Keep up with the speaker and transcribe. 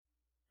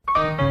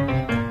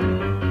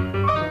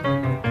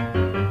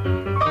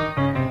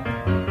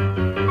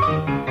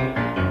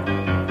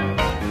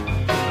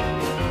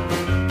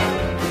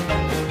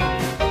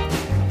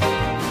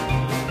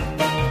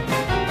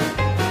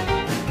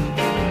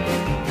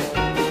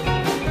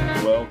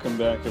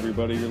back,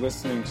 everybody. You're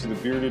listening to The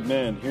Bearded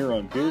Men here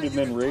on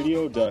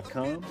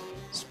beardedmenradio.com,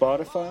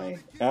 Spotify,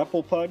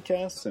 Apple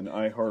Podcasts, and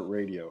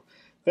iHeartRadio.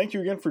 Thank you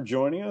again for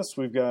joining us.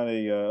 We've got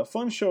a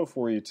fun show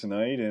for you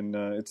tonight, and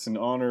it's in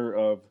honor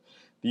of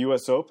the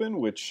U.S. Open,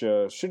 which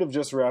should have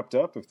just wrapped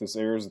up if this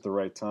airs at the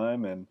right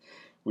time, and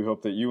we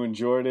hope that you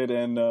enjoyed it.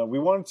 And we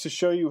wanted to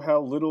show you how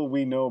little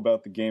we know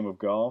about the game of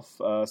golf.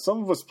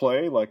 Some of us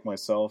play, like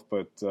myself,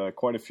 but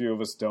quite a few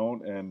of us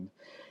don't, and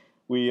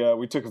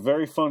we took a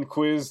very fun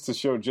quiz to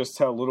show just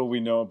how little we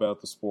know about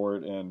the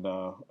sport, and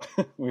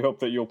we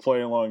hope that you'll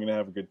play along and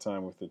have a good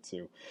time with it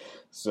too.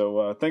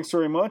 So thanks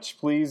very much.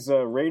 Please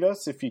rate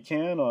us if you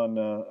can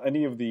on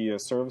any of the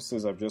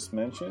services I've just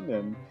mentioned,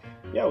 and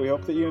yeah, we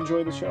hope that you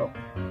enjoy the show.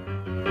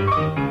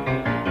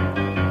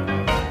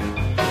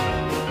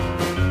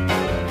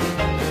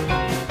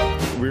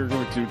 We're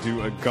going to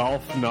do a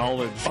golf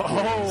knowledge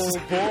quiz.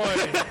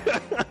 Oh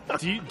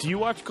boy! do you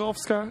watch golf,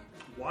 Scott?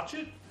 Watch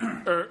it?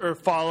 Or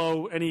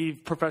follow any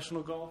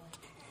professional golf?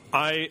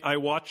 I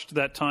watched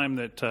that time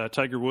that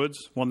Tiger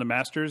Woods won the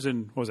Masters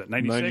in, what was it,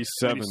 96?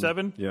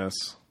 97? Yes.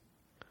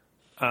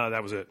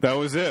 That was it. That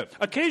was it.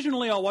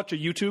 Occasionally I'll watch a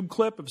YouTube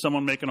clip of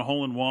someone making a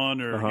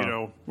hole-in-one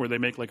or, where they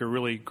make like a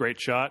really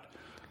great shot.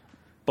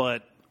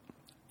 But,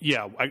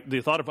 yeah,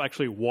 the thought of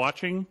actually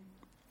watching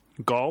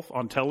golf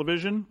on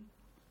television,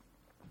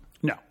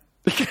 no.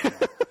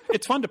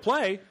 It's fun to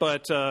play,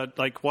 but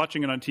like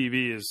watching it on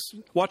TV is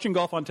watching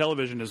golf on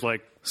television is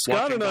like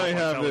Scott and I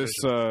have this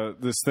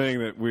thing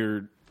that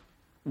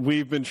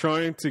we've been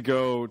trying to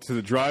go to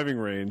the driving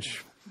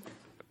range.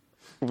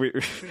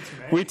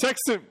 We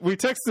text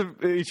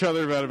each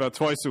other about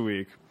twice a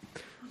week.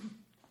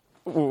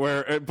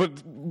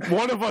 But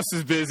one of us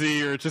is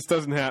busy or it just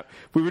doesn't happen.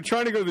 We were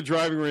trying to go to the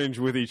driving range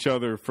with each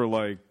other for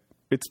like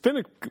it's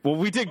been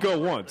we did go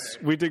once.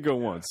 We did go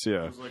once,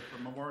 yeah. It was like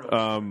for Memorial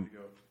Day.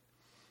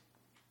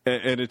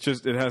 And it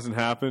hasn't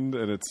happened,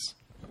 and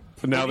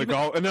now the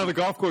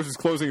golf course is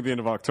closing at the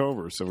end of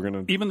October, so we're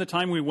gonna. Even the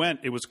time we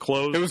went, it was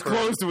closed. It was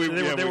closed.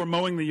 They were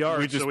mowing the yard.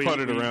 We just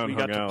putted around. We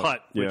got to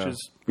putt,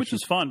 which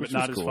is fun, but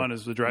not as fun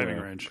as the driving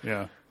range.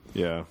 Yeah,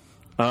 yeah.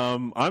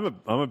 I'm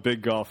a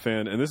big golf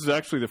fan, and this is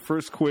actually the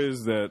first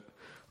quiz that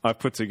I've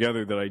put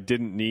together that I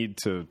didn't need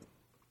to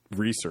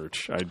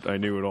research. I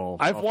knew it all.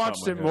 I've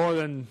watched it more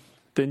than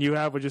you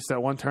have with just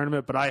that one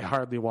tournament, but I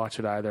hardly watch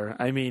it either.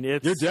 I mean, your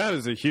dad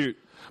is a huge.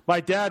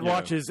 My dad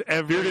watches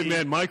every... Bearded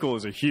Man Michael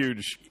is a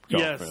huge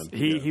golf fan.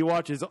 Yes, he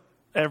watches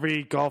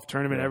every golf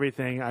tournament,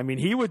 everything. I mean,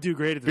 he would do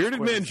great at this Bearded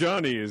quiz. Man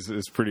Johnny is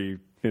pretty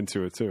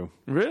into it, too.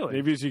 Really?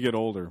 Maybe as you get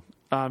older.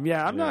 I'm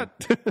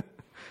not...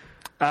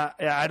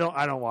 I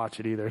don't watch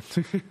it either.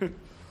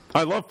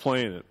 I love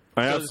playing it.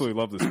 I absolutely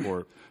love the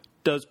sport.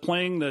 Does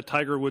playing the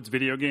Tiger Woods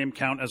video game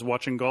count as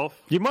watching golf?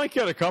 You might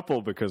get a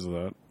couple because of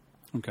that.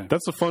 Okay.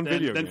 That's a fun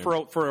video game. Then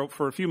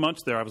for a few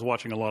months there, I was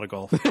watching a lot of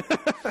golf.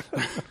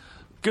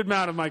 Good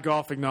amount of my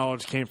golfing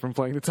knowledge came from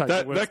playing the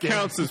Tiger Woods game. That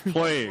counts as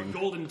playing.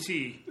 Golden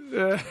Tee.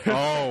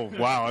 Oh,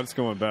 wow. That's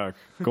going back.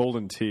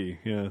 Golden Tee,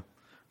 yeah.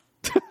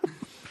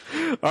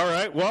 All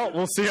right. Well,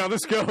 we'll see how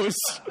this goes.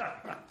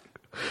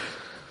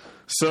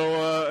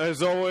 So,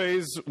 as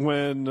always,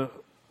 when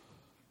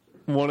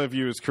one of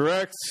you is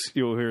correct,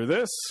 you'll hear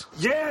this.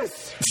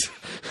 Yes!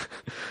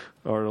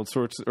 Arnold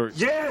Schwarzenegger.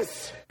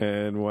 Yes!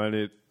 And when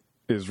it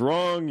is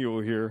wrong,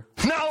 you'll hear...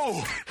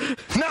 No!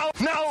 No!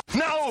 No!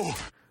 No!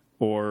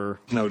 Or...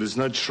 No, it is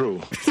not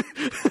true.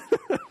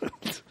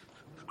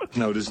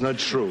 No, it is not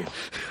true.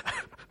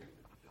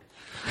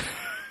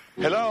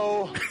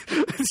 Hello?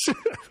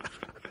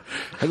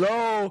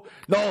 Hello?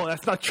 No,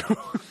 that's not true.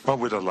 Why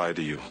would I lie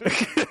to you?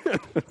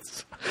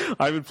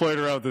 I've been playing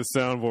around with this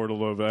soundboard a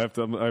little bit.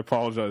 I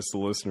apologize to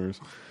listeners.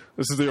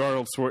 This is the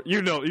Arnold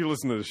Schwarzenegger. You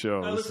listen to the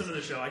show. I listen to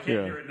the show. I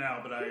can't hear it now,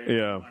 but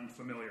I'm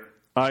familiar.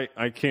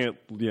 I can't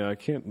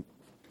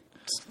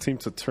seem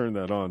to turn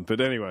that on.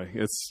 But anyway,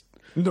 it's...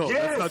 No,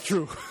 that's not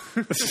true.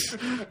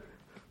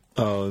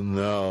 Oh,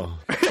 no.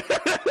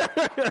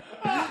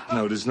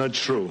 No, it is not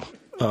true.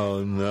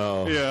 Oh,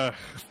 no. Yeah.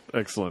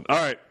 Excellent. All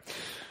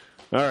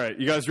right.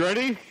 You guys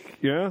ready?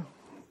 Yeah?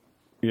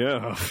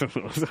 Yeah.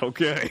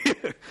 Okay.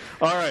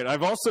 All right.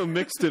 I've also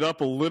mixed it up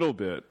a little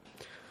bit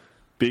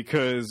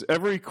because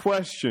every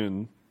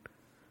question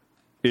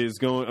is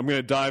going... I'm going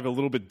to dive a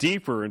little bit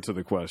deeper into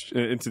the question,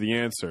 into the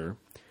answer,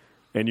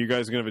 and you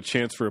guys are going to have a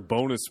chance for a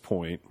bonus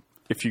point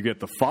if you get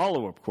the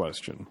follow-up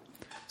question.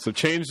 So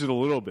changed it a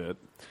little bit,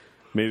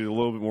 made it a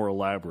little bit more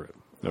elaborate.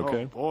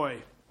 Okay? Oh, boy.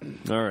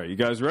 All right. You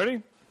guys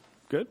ready?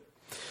 Good?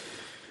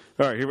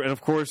 All right. And,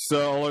 of course,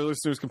 all our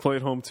listeners can play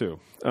at home, too.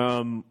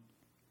 All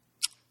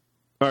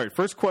right.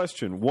 First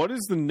question. What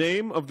is the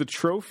name of the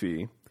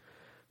trophy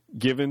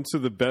given to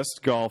the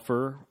best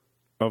golfer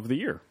of the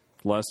year,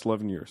 last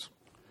 11 years?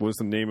 What is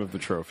the name of the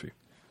trophy?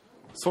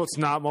 So it's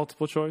not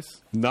multiple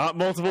choice? Not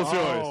multiple choice.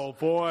 Oh,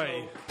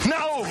 boy.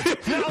 No!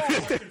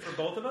 For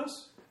both of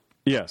us?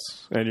 Yes.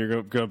 And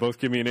you're going to both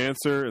give me an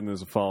answer, and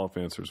there's a follow-up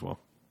answer as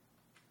well.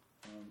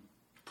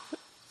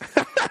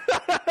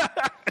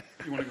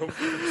 You want to go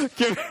first?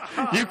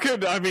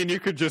 You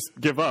could just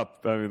give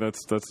up. I mean,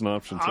 that's an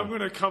option too. I'm going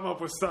to come up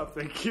with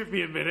something. Give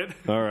me a minute.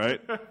 All right.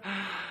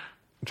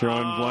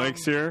 Drawing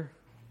blanks here.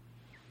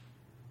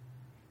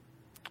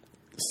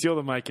 Steal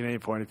the mic at any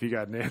point if you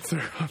got an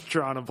answer. I'm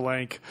drawing a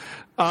blank.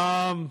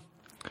 I'll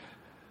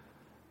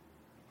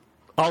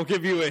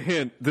give you a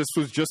hint. This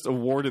was just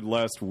awarded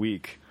last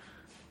week,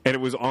 and it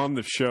was on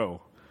the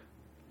show.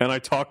 And I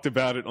talked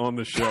about it on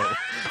the show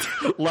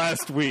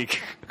last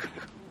week.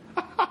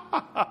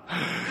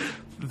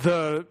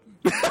 The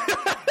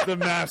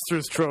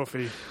Masters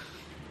Trophy.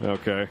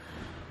 Okay.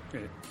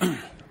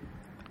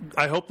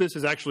 I hope this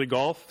is actually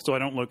golf, so I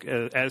don't look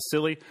as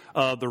silly.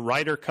 The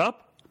Ryder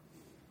Cup.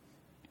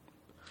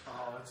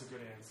 Oh, that's a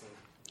good answer.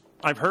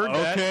 I've heard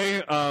that.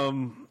 Okay.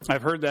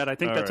 I've heard that. I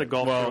think that's a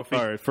golf trophy.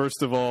 All right.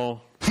 First of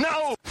all,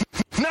 No!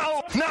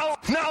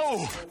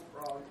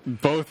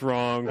 both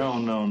wrong. No.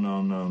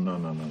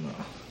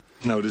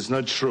 No, it is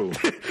not true.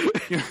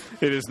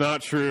 It is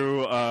not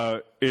true.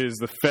 It is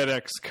the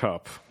FedEx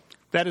Cup.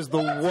 That is the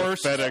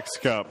worst. FedEx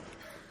Cup.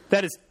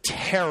 That is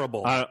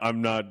terrible.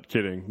 I'm not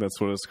kidding. That's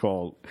what it's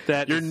called.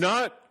 That is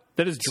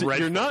dreadful.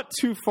 You're not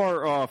too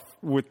far off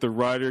with the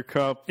Ryder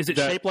Cup. Is it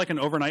shaped like an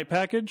overnight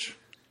package?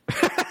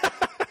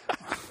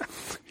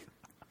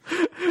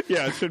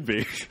 Yeah, it should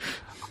be.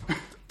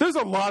 There's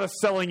a lot of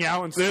selling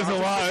out and There's a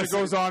lot that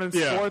goes on in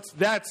sports.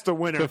 That's the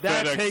winner.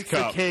 That FedEx takes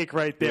Cup. the cake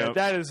right there. Yep.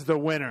 That is the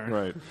winner.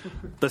 Right.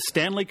 The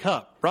Stanley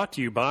Cup, brought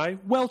to you by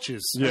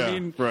Welch's. Yeah, I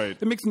mean, right.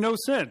 It makes no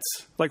sense.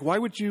 Like, why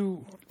would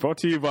you? Brought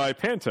to you by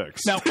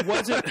Pantex. Now,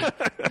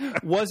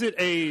 was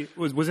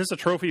this a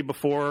trophy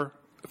before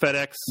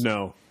FedEx?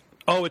 No.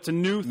 Oh, it's a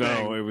new thing.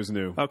 No, it was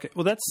new. Okay,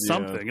 well that's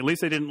something. At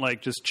least they didn't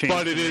just change.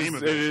 But the name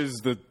of it is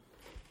the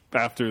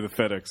after the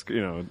FedEx.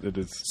 It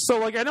is.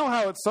 So, I know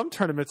how at some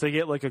tournaments they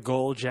get a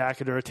gold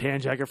jacket or a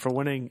tan jacket for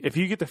winning. If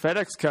you get the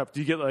FedEx Cup,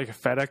 do you get a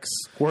FedEx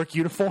work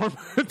uniform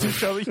to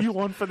show that you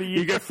won for the year?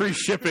 You get free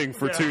shipping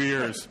for 2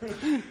 years.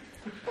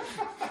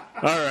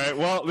 All right.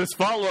 Well, this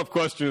follow-up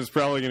question is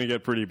probably going to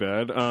get pretty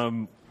bad.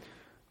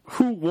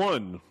 Who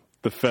won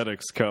the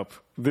FedEx Cup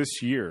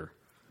this year?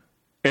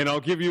 And I'll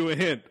give you a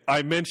hint.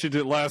 I mentioned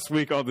it last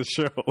week on the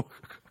show.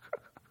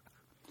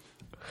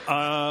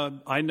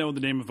 I know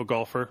the name of a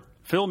golfer,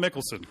 Phil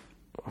Mickelson.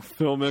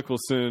 Phil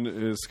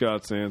Mickelson is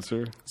Scott's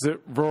answer. Is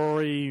it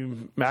Rory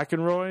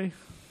McIlroy?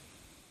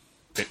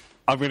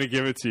 I'm going to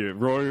give it to you.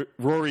 Rory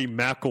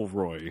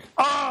McIlroy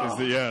is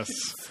the yes.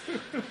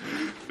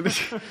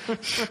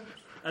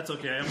 That's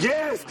okay.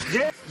 Yes!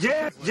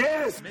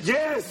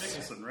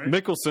 Mickelson, right?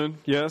 Mickelson,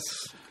 yes.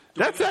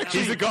 That's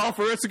actually He's a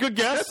golfer. It's a good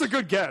guess. That's a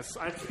good guess.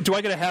 Do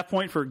I get a half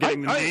point for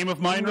getting the name of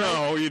mine right?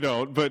 No, you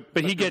don't. But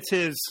He gets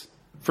his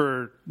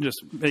for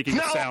just making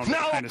a sound.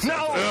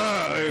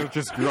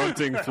 just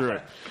grunting through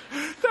it.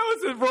 That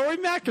was it, Rory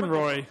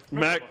McIlroy.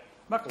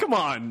 Come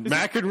on,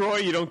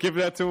 McEnroy. You don't give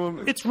that to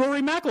him. It's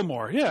Rory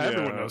McIlmore. Yeah,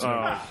 everyone knows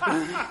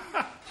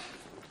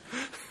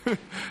him.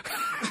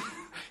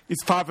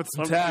 He's popping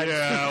some tags.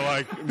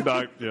 Yeah,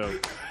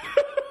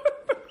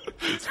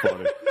 it's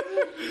funny.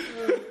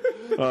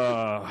 I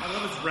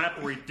love his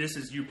rap where he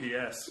disses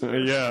UPS.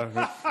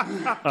 Yeah.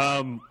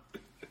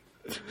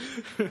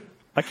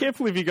 I can't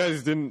believe you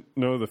guys didn't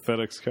know the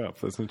FedEx Cup.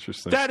 That's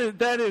interesting. That is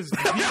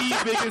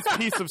the biggest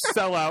piece of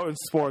sellout in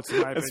sports. In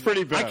my That's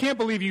opinion. pretty bad. I can't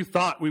believe you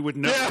thought we would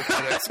know the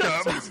FedEx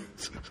Cup.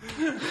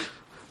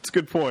 It's a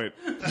good point.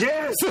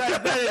 Yes!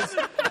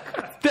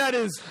 That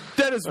is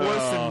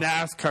worse than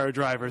NASCAR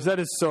drivers. That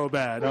is so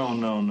bad. No.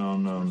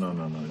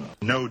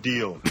 No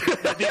deal.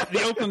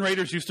 The Oakland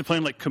Raiders used to play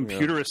in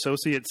Computer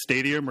Associate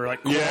Stadium or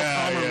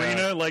Qualcomm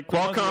Arena.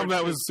 Qualcomm,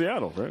 that was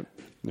Seattle, right?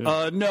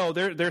 Yeah. No,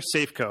 they're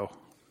Safeco.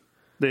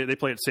 They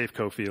play at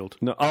Safeco Field.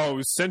 No, it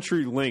was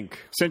CenturyLink.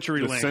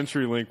 CenturyLink.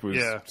 CenturyLink was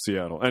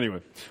Seattle. Anyway,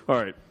 all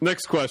right.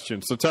 Next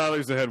question. So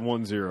Tyler's ahead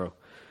 1-0.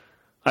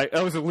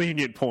 That was a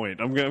lenient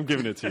point. I'm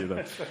giving it to you,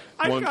 though.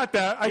 I got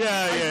that. I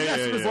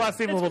guessed his last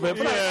name a little bit,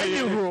 but I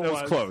knew who it was.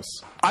 That was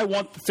close. I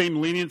want the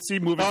same leniency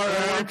moving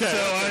forward. Okay.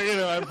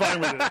 So I'm fine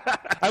with it.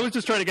 I was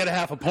just trying to get a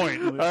half a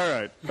point. All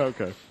right.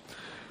 Okay.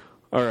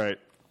 All right.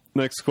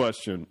 Next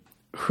question.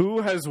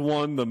 Who has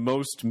won the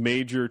most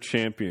major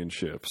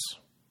championships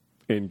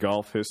in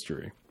golf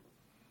history?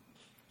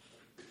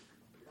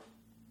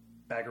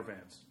 Bagger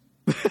Vance.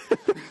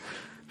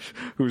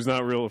 Who's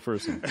not real a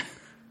person?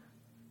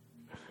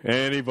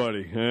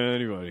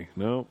 Anybody?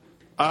 No.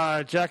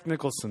 Jack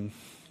Nicholson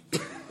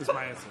is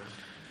my answer.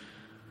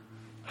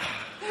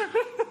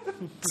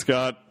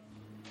 Scott.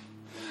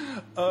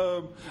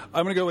 I'm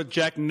going to go with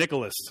Jack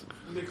Nicklaus.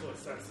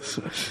 Nicholas, that's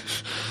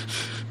it.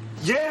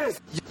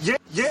 Yes!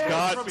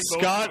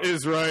 Scott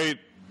is right.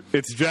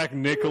 It's Jack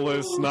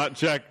Nicholas, not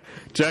Jack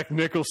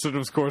Nicholson,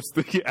 of course,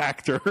 the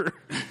actor.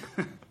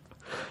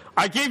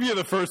 I gave you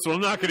the first one.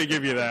 I'm not going to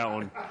give you that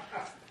one.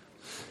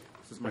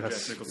 This is my Jack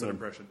Nicholson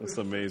impression. That's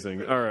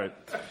amazing. All right.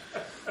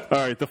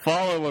 The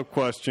follow-up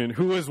question: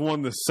 who has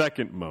won the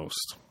second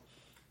most?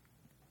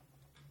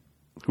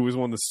 Who has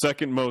won the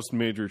second most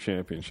major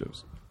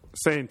championships?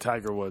 Saying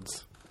Tiger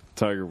Woods.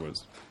 Tiger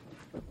Woods.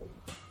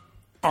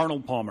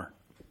 Arnold Palmer.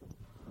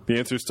 The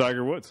answer is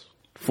Tiger Woods.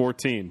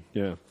 14,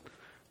 yeah.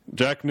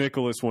 Jack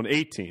Nicklaus won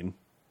 18.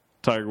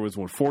 Tiger Woods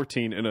won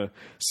 14 in a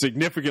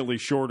significantly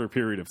shorter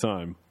period of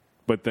time.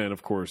 But then,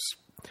 of course,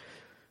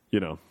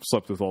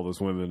 slept with all those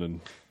women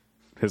and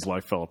his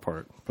life fell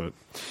apart. But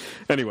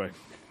anyway,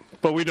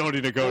 but we don't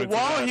need to go into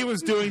while that. he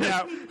was doing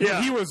that,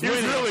 he was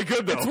really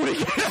good, though.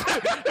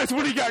 That's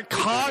when he got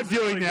caught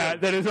doing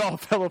that it all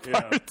fell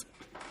apart.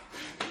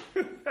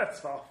 Yeah.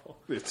 That's awful.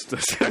 Is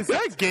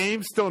that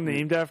game still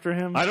named after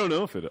him? I don't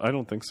know if it. I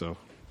don't think so.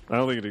 I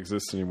don't think it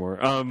exists anymore.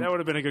 That would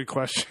have been a good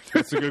question.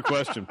 That's a good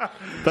question.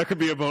 That could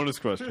be a bonus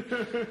question.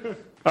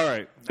 All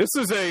right, this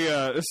is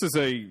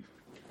a.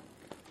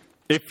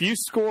 If you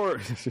score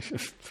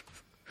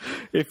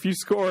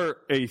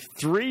a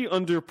 3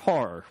 under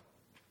par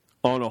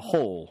on a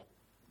hole,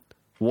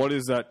 what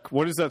is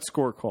that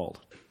score called?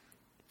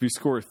 If you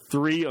score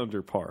 3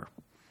 under par.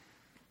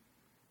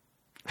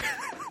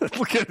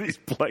 Look at these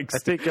blanks. I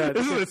think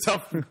this is a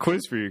tough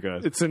quiz for you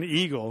guys. It's an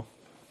eagle.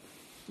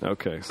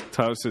 Okay, so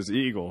Tyler says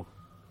eagle.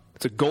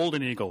 It's a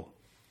golden eagle.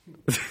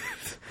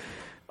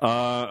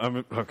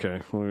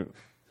 Okay.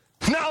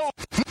 No!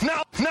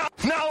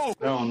 No,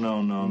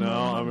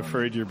 I'm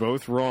afraid you're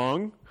both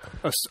wrong.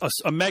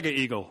 A mega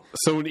eagle.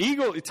 So an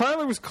eagle,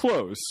 Tyler was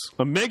close.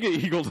 A mega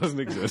eagle doesn't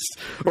exist,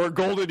 or a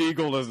golden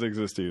eagle doesn't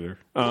exist either.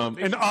 An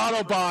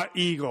Autobot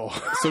eagle.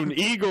 So an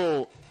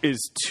eagle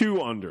is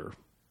 2 under.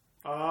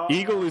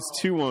 Eagle is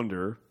 2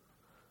 under.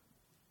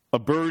 A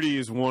birdie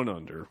is 1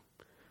 under.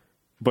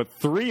 But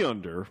 3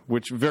 under,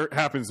 which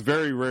happens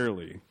very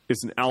rarely,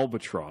 is an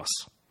albatross.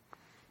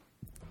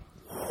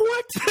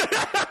 What?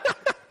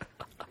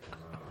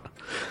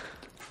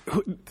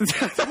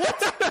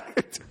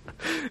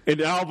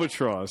 An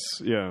albatross,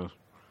 yeah.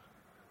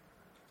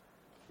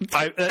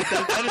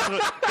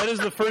 That is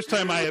the first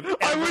time I have ever,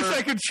 I wish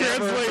I could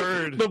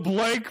translate the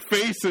blank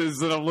faces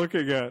that I'm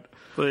looking at.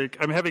 Like,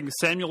 I'm having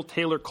Samuel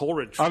Taylor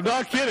Coleridge. I'm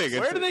not kidding.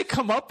 Where do they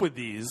come up with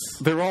these?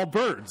 They're all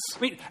birds. I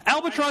mean,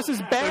 albatross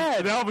is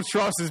bad. An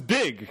albatross is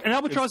big. An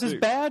albatross is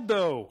bad,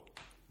 though.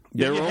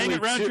 You hang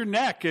it around your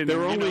neck. And, there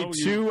were only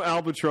 2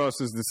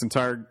 albatrosses this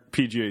entire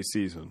PGA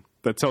season.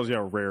 That tells you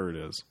how rare it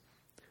is.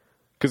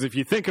 Because if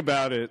you think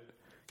about it,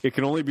 it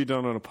can only be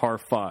done on a par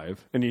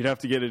 5, and you'd have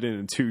to get it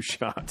in 2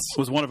 shots.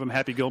 Was one of them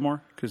Happy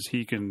Gilmore? Because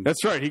he can.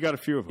 That's right. He got a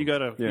few of them. He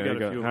got a few of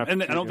them.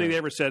 And I don't think they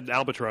ever said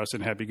albatross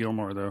in Happy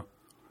Gilmore, though.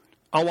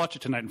 I'll watch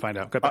it tonight and find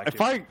out.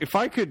 If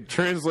I could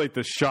translate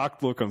the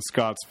shocked look on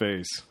Scott's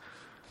face.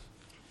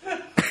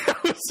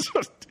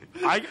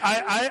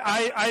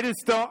 I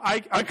just don't. I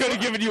could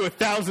have given you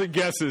 1,000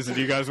 guesses, and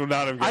you guys would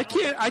not have. I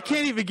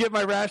can't even get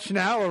my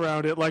rationale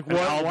around it. Like,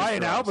 why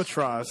an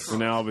albatross?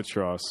 An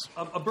albatross.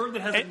 A bird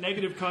that has a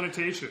negative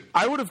connotation.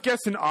 I would have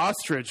guessed an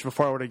ostrich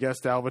before I would have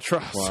guessed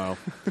albatross. Wow.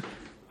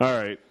 All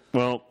right.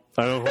 Well,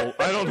 I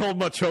don't hold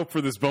much hope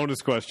for this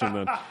bonus question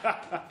then.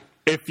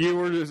 If you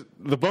were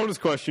the bonus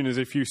question is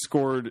if you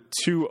scored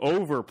 2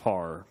 over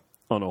par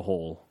on a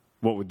hole,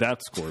 what would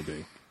that score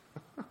be?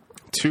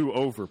 2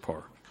 over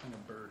par. What kind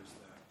of bird is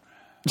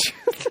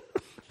that?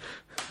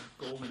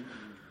 Golden.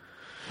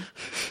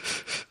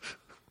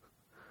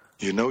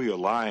 You know you're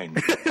lying.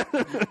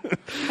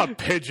 A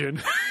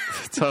pigeon.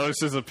 Tyler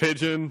says a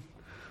pigeon.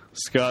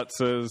 Scott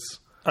says...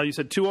 you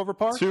said 2 over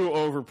par? 2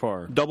 over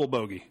par. Double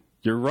bogey.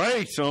 You're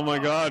right. Oh, my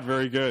God.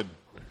 Very good.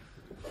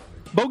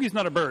 Bogey's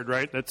not a bird,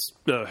 right? That's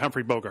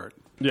Humphrey Bogart.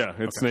 Yeah,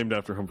 it's named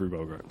after Humphrey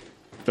Bogart.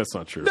 That's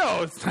not true.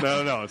 No, it's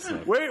not. No, it's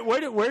not.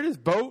 Where does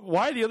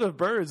why the other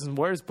birds and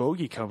where does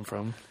bogey come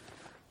from?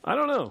 I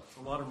don't know.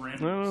 A lot of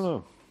randomness. I don't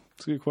know.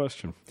 It's a good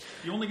question.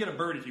 You only get a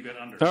bird if you get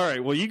under. All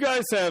right. Well, you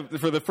guys have,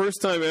 for the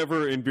first time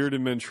ever in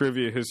Bearded Men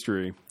trivia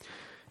history,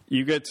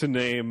 you get to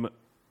name...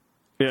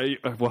 you're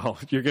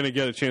going to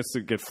get a chance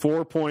to get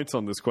 4 points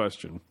on this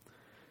question.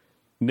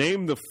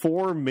 Name the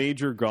 4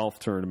 major golf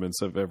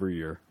tournaments of every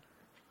year.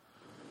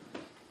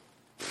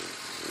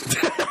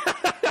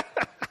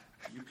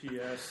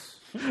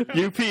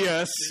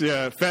 UPS,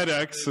 yeah.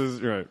 FedEx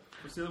is right.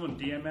 What's the other one?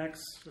 DMX?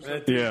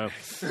 Yeah.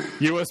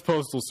 U.S.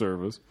 Postal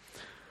Service.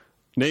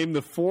 Name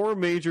the 4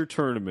 major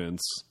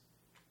tournaments,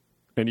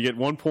 and you get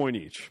 1 point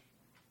each.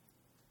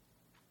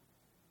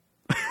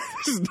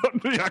 You're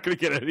not going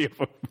to get any of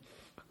them.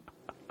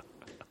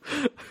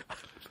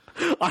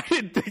 I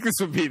didn't think this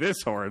would be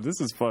this hard. This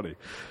is funny.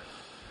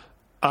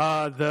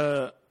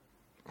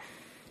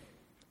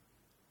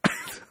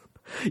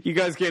 You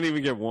guys can't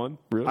even get 1?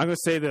 Really? I'm going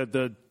to say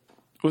that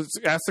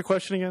ask the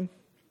question again.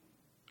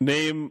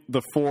 Name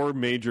the 4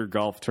 major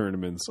golf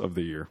tournaments of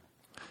the year.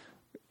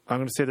 I'm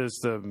going to say there's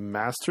the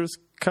Masters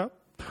Cup.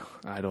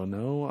 I don't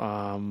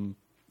know.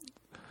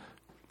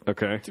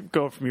 Okay. To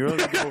go from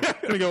Europe, I'm going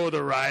to go with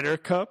the Ryder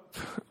Cup.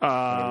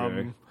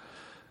 Okay.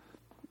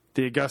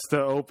 The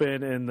Augusta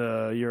Open and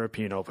the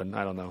European Open.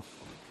 I don't know.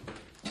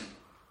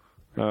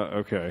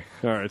 Okay.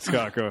 All right,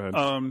 Scott, go ahead.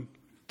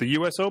 The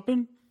U.S.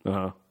 Open.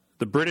 Uh-huh.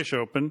 The British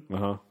Open.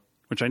 Uh-huh.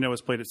 Which I know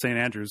is played at St.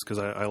 Andrews because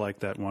I like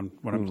that one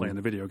when I'm playing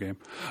the video game.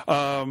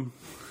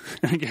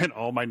 Again,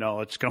 all my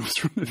knowledge comes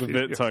from the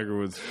video. Tiger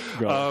Woods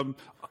golf.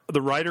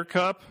 the Ryder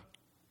Cup,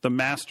 the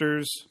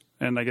Masters,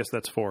 and I guess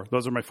that's 4.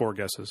 Those are my 4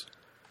 guesses.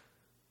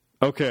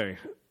 Okay.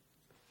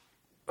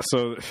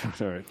 So,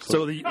 all right.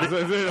 So the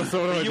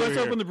the U.S.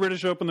 Open, the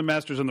British Open, the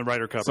Masters, and the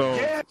Ryder Cup. So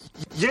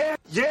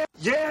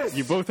Yes.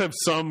 you both have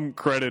some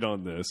credit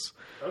on this.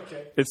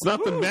 Okay. It's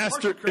not the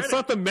partial credit. It's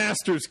not the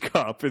Masters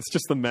Cup. It's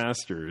just the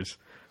Masters.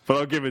 But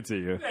I'll give it to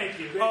you. Thank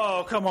you.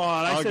 Oh, come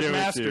on. I I'll said give it to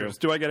Masters. you.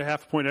 Do I get a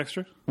half a point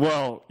extra?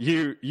 Well,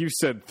 you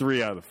said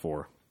 3 out of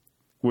 4,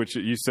 which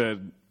you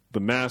said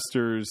the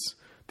Masters,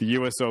 the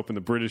U.S. Open,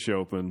 the British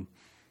Open,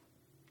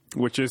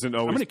 which isn't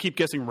always. I'm going to keep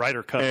guessing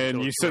Ryder Cup. and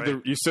until you it's said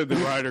right. you said the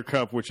Ryder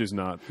Cup, which is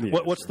not. The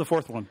What's answer. the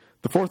 4th one?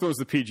 The 4th one was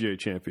the PGA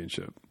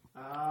Championship.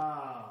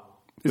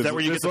 Is that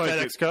where you get It's the like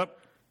FedEx Cup?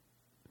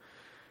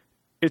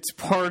 It's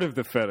part of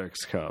the FedEx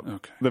Cup.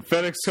 Okay. The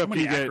FedEx Cup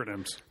many you get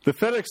acronyms. The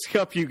FedEx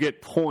Cup you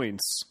get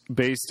points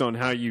based on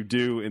how you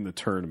do in the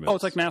tournament. Oh,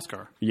 it's like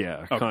NASCAR.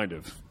 Yeah, kind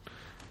of.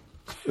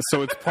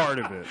 So it's part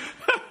of it.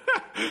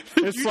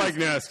 It's like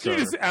NASCAR. You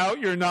just out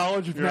your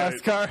knowledge of Right.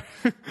 NASCAR.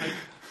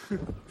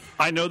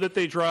 I know that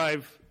they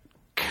drive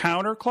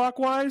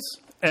counterclockwise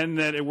and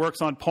that it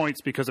works on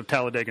points because of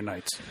Talladega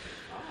Nights.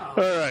 All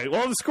right.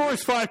 Well, the score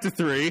is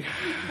 5-3.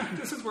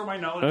 This is where my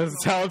knowledge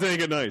That's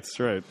Talladega Nights,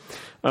 right?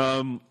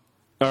 All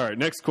right.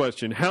 Next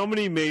question: how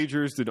many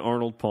majors did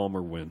Arnold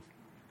Palmer win?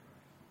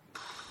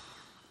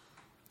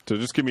 So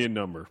just give me a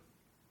number.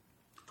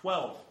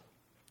 12.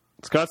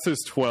 Scott says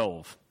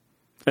 12,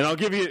 and I'll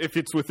give you if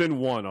it's within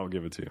 1. I'll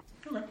give it to you.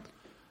 Okay.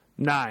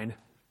 9.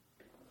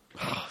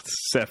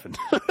 7.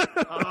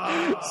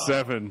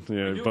 7. Yeah,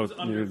 It both. was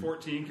under yeah.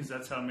 14 because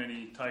that's how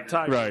many Tigers.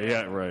 Right.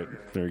 Yeah. Right.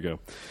 There you go.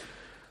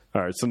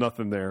 All right. So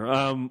nothing there.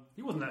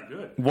 He wasn't that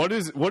good. What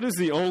is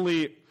the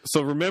only?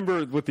 So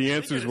remember what the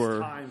answers his were.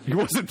 time. He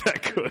wasn't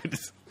that good.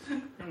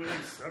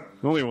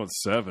 He only won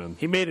 7.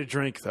 He made a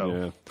drink,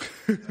 though. Yeah,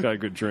 he's got a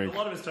good drink. A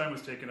lot of his time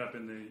was taken up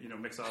in the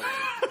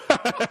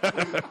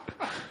mixology.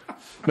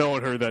 No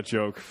one heard that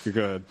joke. You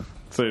go ahead.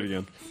 Say it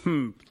again.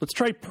 Let's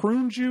try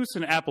prune juice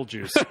and apple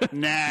juice.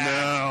 Nah.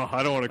 No,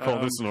 I don't want to call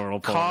this an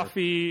Arnold Palmer.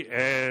 Coffee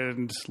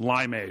and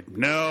limeade.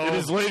 No. In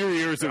his later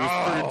years, it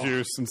was fruit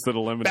juice instead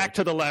of lemonade. Back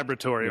to the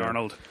laboratory, Yeah.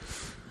 Arnold.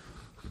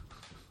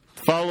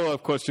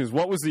 Follow-up question is,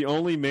 what was the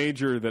only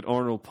major that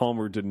Arnold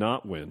Palmer did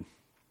not win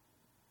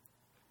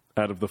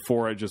out of the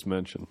 4 I just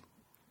mentioned?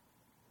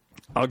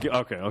 I'll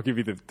give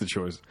you the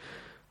choice.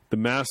 The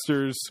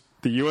Masters,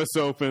 the U.S.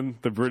 Open,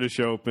 the British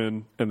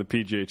Open, and the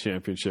PGA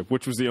Championship.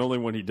 Which was the only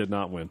one he did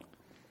not win?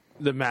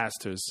 The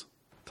Masters.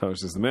 Tyler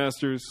says the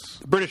Masters.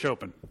 British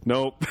Open.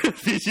 Nope.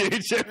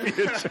 PGA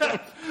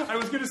Championship. I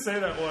was going to say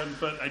that one,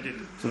 but I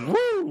didn't. So.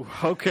 Woo!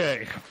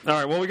 Okay. All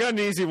right, well, we got an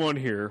easy one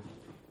here.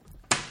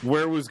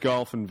 Where was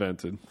golf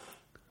invented?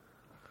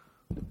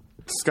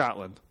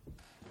 Scotland.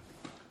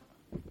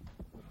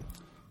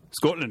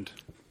 Scotland.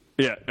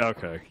 Yeah,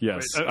 okay,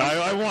 yes. Wait,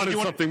 I wanted did you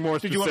want- something more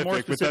Did specific, you want more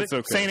but specific? that's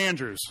okay. St.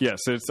 Andrews. Yes,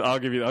 I'll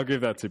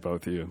give that to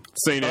both of you.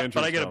 St. Andrews.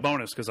 But I get a golf.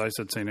 bonus because I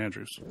said St.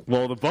 Andrews.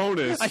 Well, the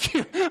bonus.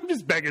 I'm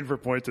just begging for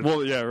points.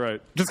 Well, yeah,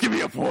 right. Just give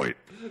me a point.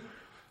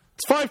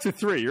 It's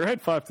 5-3. You're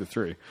ahead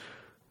 5-3.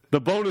 The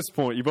bonus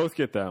point, you both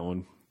get that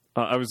one.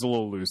 I was a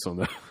little loose on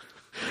that.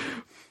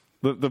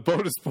 The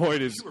bonus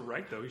point is. You were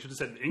right, though. You should have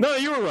said England. No,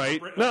 you were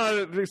right.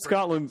 No,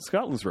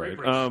 Scotland's right.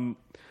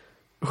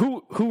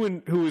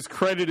 Who is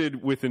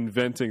credited with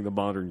inventing the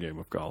modern game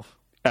of golf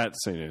at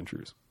St.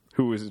 Andrews?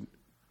 Who is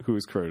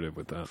credited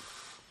with that?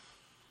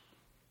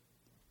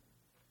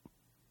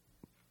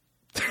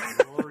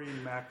 Rory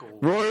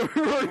McIlroy.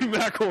 Rory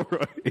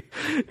McIlroy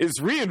is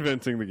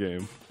reinventing the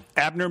game.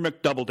 Abner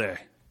McDoubleday.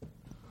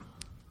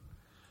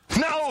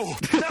 No!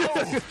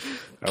 That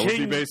would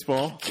be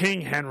baseball.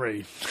 King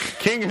Henry.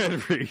 King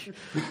Henry.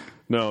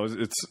 No,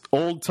 it's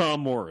old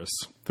Tom Morris.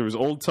 There was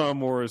old Tom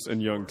Morris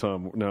and young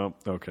Tom. No,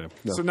 okay.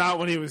 No. So not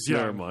when he was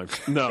young. Never mind.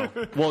 No.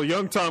 Well,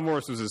 young Tom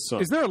Morris was his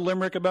son. Is there a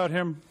limerick about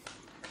him?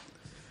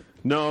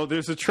 No,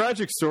 there's a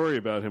tragic story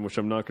about him, which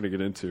I'm not going to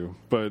get into.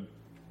 But,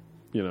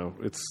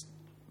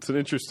 it's an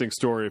interesting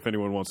story if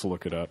anyone wants to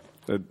look it up.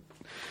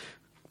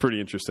 Pretty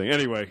interesting.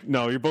 Anyway,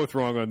 no, you're both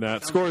wrong on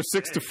that. Score is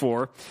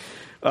 6-4.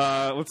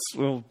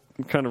 We're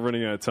kind of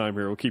running out of time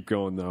here. We'll keep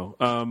going,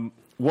 though.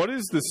 What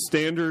is the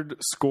standard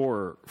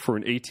score for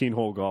an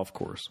 18-hole golf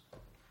course?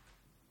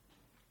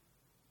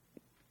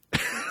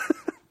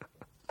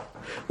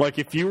 Like,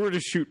 if you were to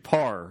shoot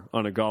par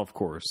on a golf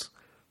course,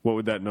 what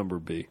would that number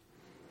be?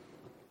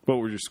 What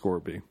would your score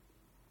be?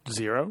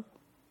 0.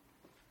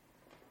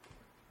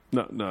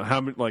 No. How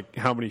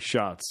many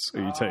shots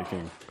are you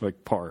taking?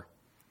 Like par.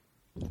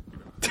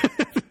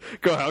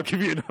 Go ahead. I'll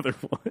give you another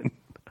one.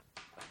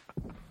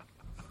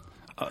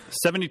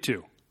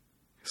 72.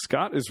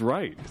 Scott is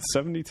right. It's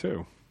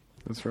 72.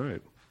 That's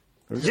right.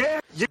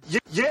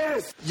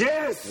 Yes!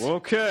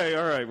 Okay.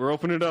 All right. We're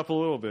opening it up a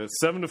little bit.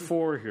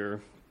 7-4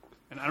 here.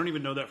 And I don't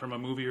even know that from a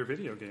movie or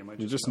video game. I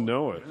You just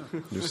know it.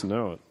 You just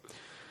know it.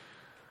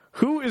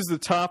 Who is the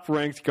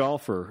top-ranked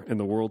golfer in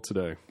the world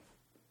today?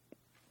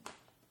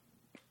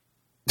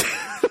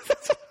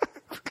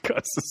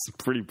 Gus, this is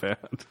pretty bad.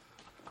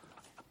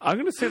 I'm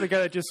going to say the guy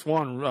that just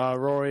won,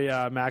 Rory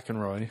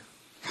McIlroy.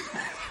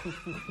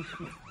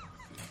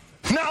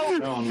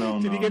 No.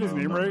 Did he get his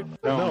name right?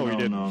 No, he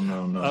didn't.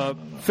 No.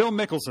 Phil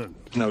Mickelson.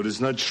 No, it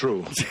is not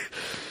true.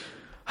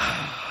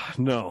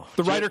 No.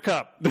 The Ryder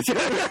Cup.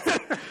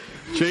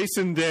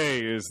 Jason Day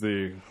is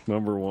the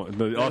number one.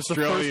 The That's the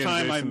Australian first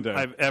time Jason Day.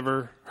 I've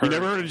ever You heard.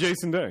 never heard of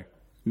Jason Day?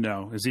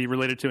 No. Is he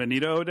related to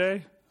Anita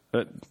O'Day?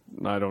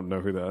 I don't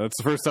know who that. That's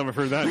the first time I've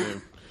heard that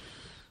name.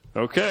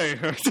 Okay.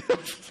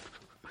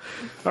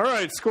 All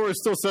right. Score is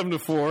still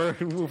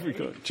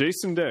 7-4.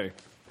 Jason Day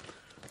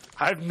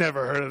I've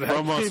never heard of that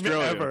from name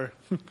Australia, ever.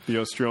 the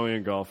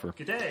Australian golfer.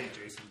 Good day,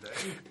 Jason Day.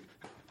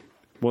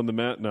 Won the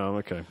mat? No.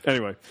 Okay.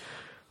 Anyway,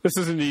 this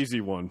is an easy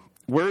one.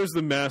 Where is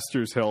the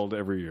Masters held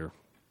every year?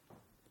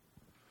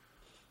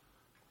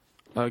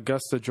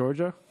 Augusta,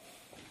 Georgia.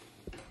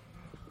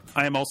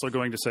 I am also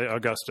going to say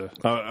Augusta.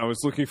 I was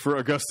looking for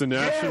Augusta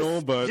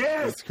National, but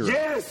that's correct.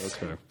 Yes.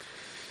 Okay.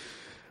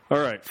 All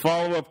right.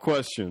 Follow-up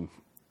question.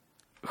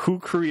 Who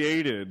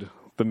created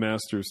the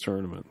Masters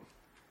tournament?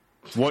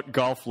 What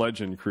golf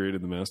legend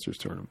created the Masters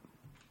tournament?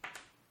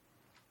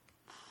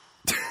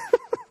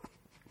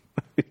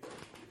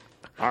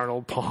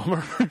 Arnold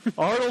Palmer.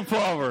 Arnold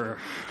Palmer.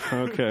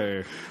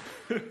 Okay.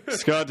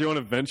 Scott, do you want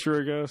to venture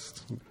a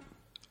guess?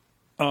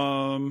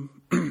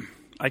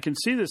 I can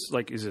see this,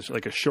 is this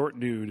like a short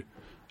dude?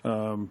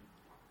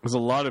 There's a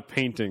lot of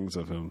paintings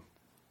of him.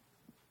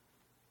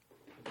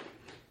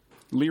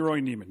 Leroy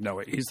Neiman. No,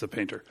 wait, he's the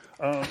painter.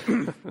 No.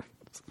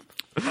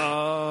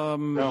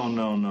 I'm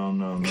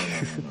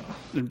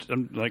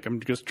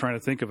just trying to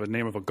think of a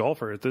name of a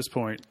golfer at this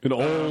point. An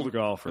old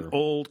golfer.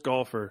 Old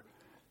golfer.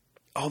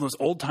 Oh, those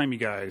old-timey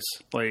guys.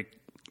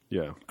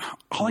 Yeah.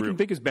 All I can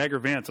think is Bagger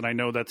Vance, and I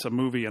know that's a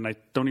movie, and I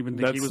don't even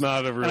think That's he was.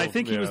 not a real- And I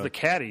think he was yeah. the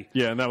caddy.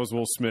 Yeah, and that was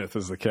Will Smith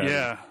as the caddy.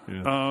 Yeah.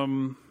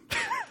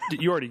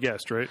 You already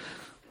guessed, right?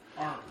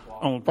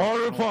 Arnold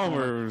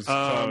Palmer was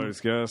Tyler's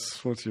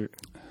guess. What's your...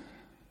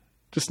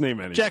 Just name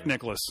anything. Jack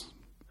Nicklaus.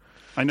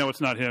 I know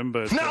it's not him,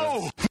 but an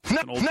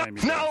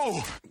old-timey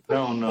guy.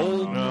 No.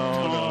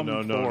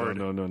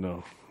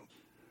 No.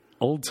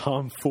 Old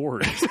Tom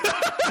Ford. Is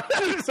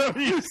that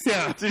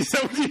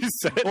what you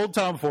said? Old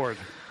Tom Ford.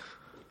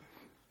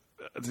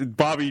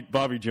 Bobby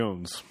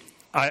Jones.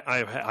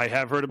 I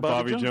have heard of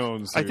Bobby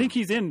Jones. I think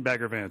he's in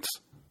Bagger Vance.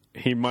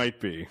 He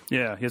might be.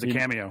 Yeah, he has a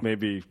cameo.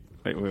 Maybe.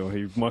 Well,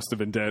 he must have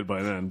been dead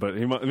by then, but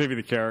maybe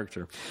the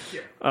character.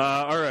 Yeah.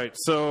 All right,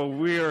 so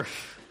we're...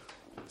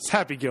 It's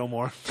Happy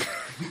Gilmore.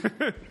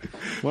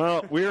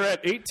 Well, we're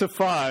at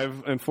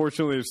 8-5.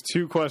 Unfortunately, there's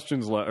 2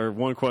 questions left, or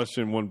 1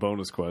 question, 1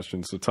 bonus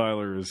question. So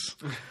Tyler is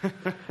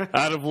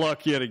out of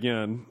luck yet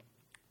again.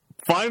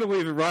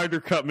 Finally, the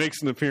Ryder Cup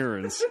makes an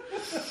appearance.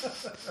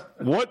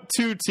 What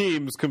 2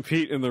 teams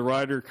compete in the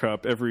Ryder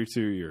Cup every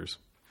 2 years?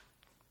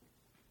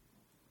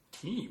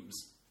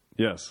 Teams?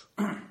 Yes.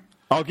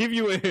 I'll give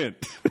you a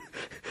hint.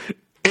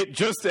 It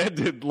just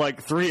ended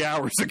 3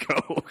 hours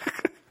ago.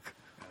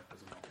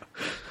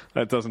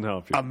 That doesn't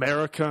help you.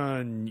 America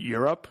and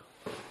Europe?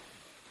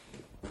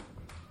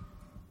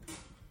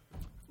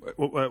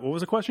 What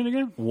was the question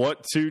again?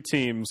 What 2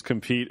 teams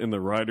compete in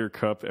the Ryder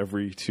Cup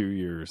every 2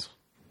 years?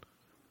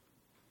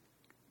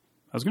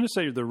 I was going to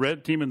say the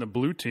red team and the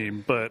blue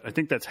team, but I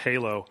think that's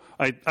Halo.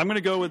 I'm going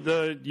to go with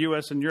the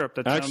U.S. and Europe.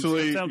 That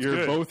sounds You're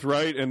good. both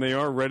right, and they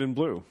are red and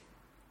blue.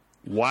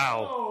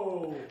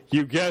 Wow.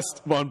 You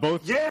guessed on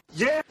both. Yes.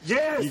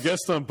 You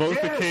guessed on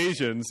both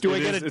occasions.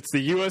 It's the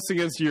U.S.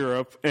 against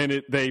Europe,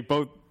 and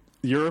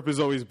Europe is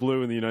always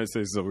blue, and the United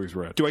States is always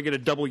red. Do I get a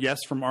double yes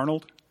from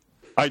Arnold?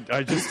 I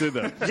just did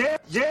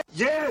that.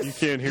 Yes. You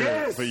can't hear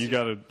it, but you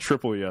got a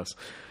triple yes.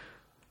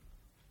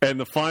 And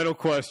the final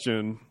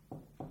question: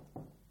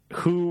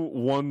 who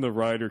won the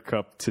Ryder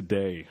Cup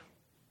today?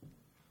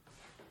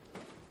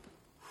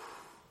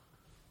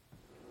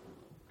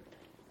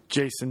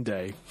 Jason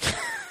Day.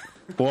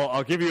 Well,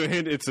 I'll give you a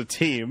hint. It's a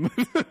team.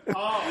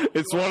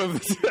 It's one of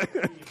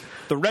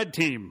The red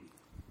team.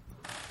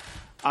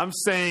 I'm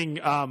saying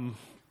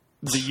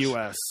the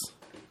U.S.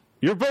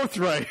 You're both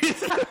right.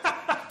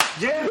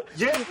 Yes.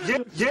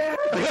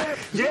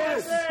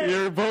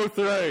 You're both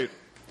right.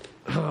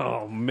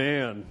 Oh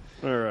man!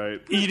 All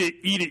right. Eat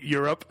it,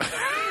 Europe.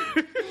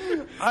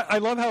 I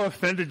love how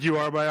offended you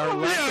are by our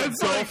lack of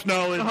golf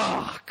knowledge.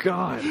 Oh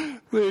God!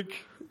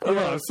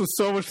 This is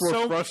so much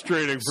more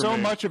frustrating for So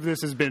me. much of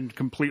this has been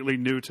completely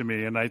new to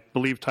me, and I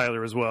believe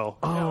Tyler as well.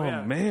 Oh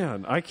yeah.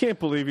 man! I can't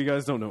believe you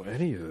guys don't know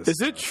any of this.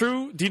 Is it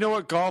true? Do you know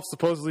what golf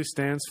supposedly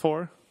stands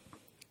for?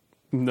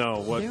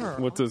 No.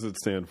 What does it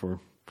stand for?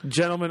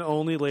 Gentlemen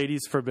only,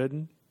 ladies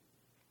forbidden.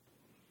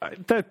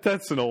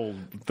 That's an old.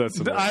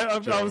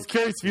 I was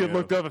curious if you had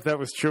looked up if that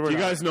was true or Do you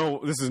not. guys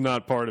know this is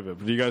not part of it?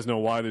 But do you guys know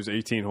why there's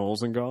 18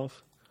 holes in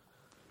golf?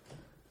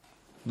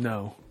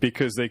 No.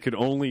 Because they could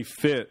only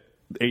fit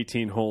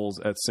 18 holes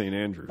at St.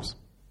 Andrews.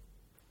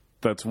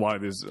 That's why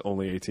there's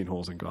only 18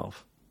 holes in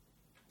golf.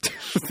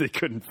 They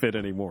couldn't fit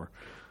any more.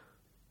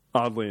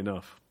 Oddly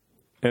enough.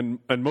 And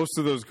most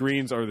of those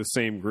greens are the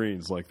same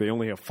greens. Like they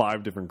only have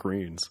 5 different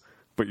greens,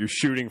 but you're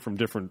shooting from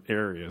different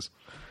areas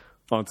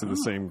onto the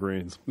same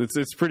greens.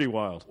 It's pretty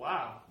wild.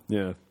 Wow.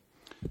 Yeah.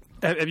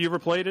 Have you ever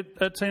played it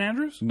at St.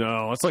 Andrews?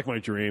 No, that's like my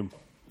dream.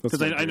 Because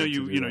I know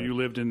you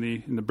lived in the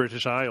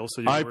British Isles,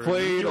 so you were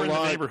played a a lot in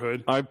lot. the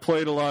neighborhood. I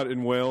played a lot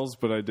in Wales,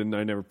 but I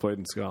never played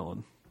in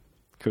Scotland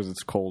because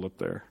it's cold up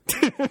there.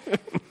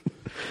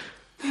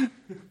 Yeah,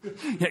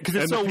 because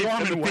it's so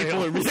warm in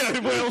Wales. Yeah,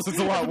 in Wales it's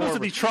a lot It's supposed warmer. to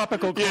be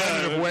tropical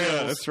climate of Wales.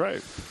 Yeah, that's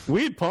right.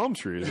 We had palm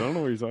trees. I don't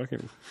know what you're talking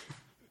about.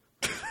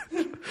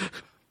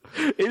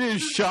 It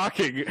is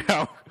shocking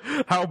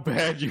how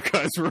bad you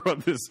guys were on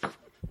this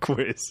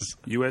quiz.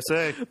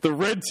 USA. The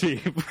red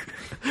team.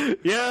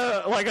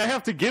 Yeah, like I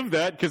have to give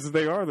that because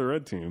they are the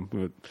red team.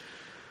 But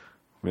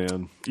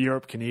man,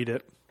 Europe can eat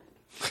it.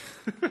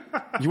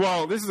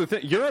 well, this is the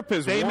thing. Europe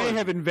has They won. may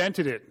have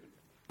invented it,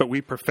 but we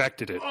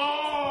perfected it.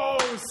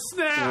 Oh,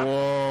 snap!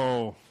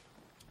 Whoa.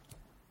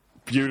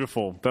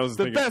 Beautiful. That was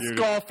The thing of best beauty.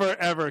 golfer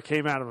ever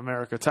came out of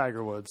America,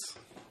 Tiger Woods.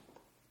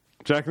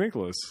 Jack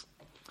Nicklaus.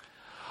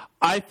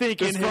 I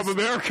think It's from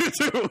America,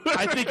 too.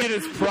 I think in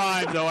his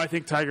prime, though, I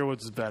think Tiger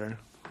Woods is better.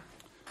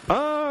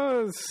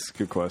 That's a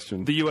good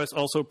question. The U.S.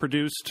 also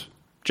produced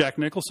Jack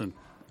Nicholson.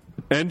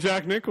 And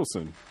Jack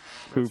Nicholson,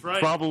 who right.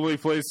 probably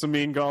plays some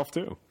mean golf,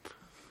 too.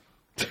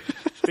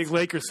 Big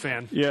Lakers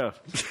fan. Yeah.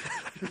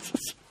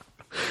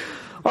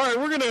 All right,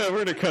 we're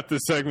gonna cut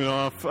this segment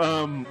off.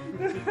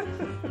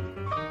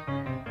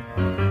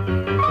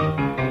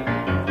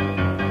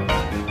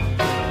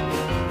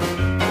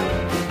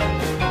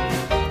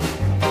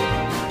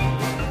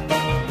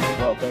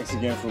 Well, thanks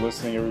again for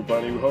listening,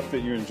 everybody. We hope that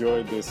you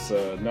enjoyed this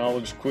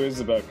knowledge quiz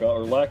about golf,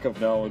 or lack of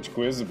knowledge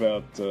quiz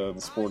about the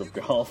sport of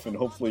golf, and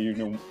hopefully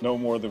you know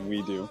more than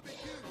we do.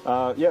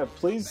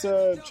 Please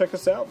check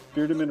us out,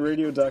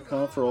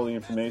 beardedmenradio.com, for all the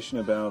information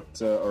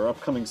about our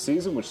upcoming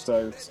season, which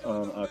starts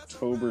on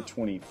October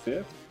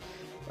 25th.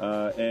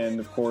 And,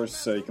 of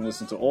course, you can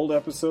listen to old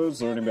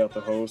episodes, learn about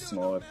the hosts, and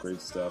all that great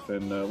stuff.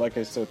 And like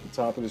I said at the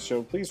top of the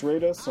show, please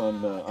rate us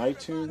on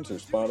iTunes or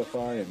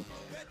Spotify, and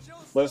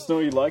let us know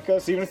you like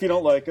us. Even if you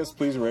don't like us,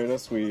 please rate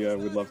us. We'd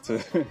love to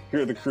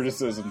hear the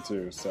criticism,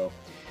 too. So,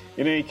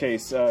 in any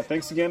case,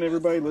 thanks again,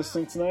 everybody,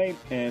 listening tonight,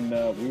 and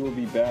we will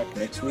be back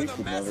next week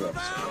with another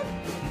episode.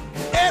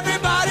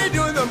 Everybody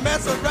doing the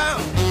mess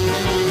around.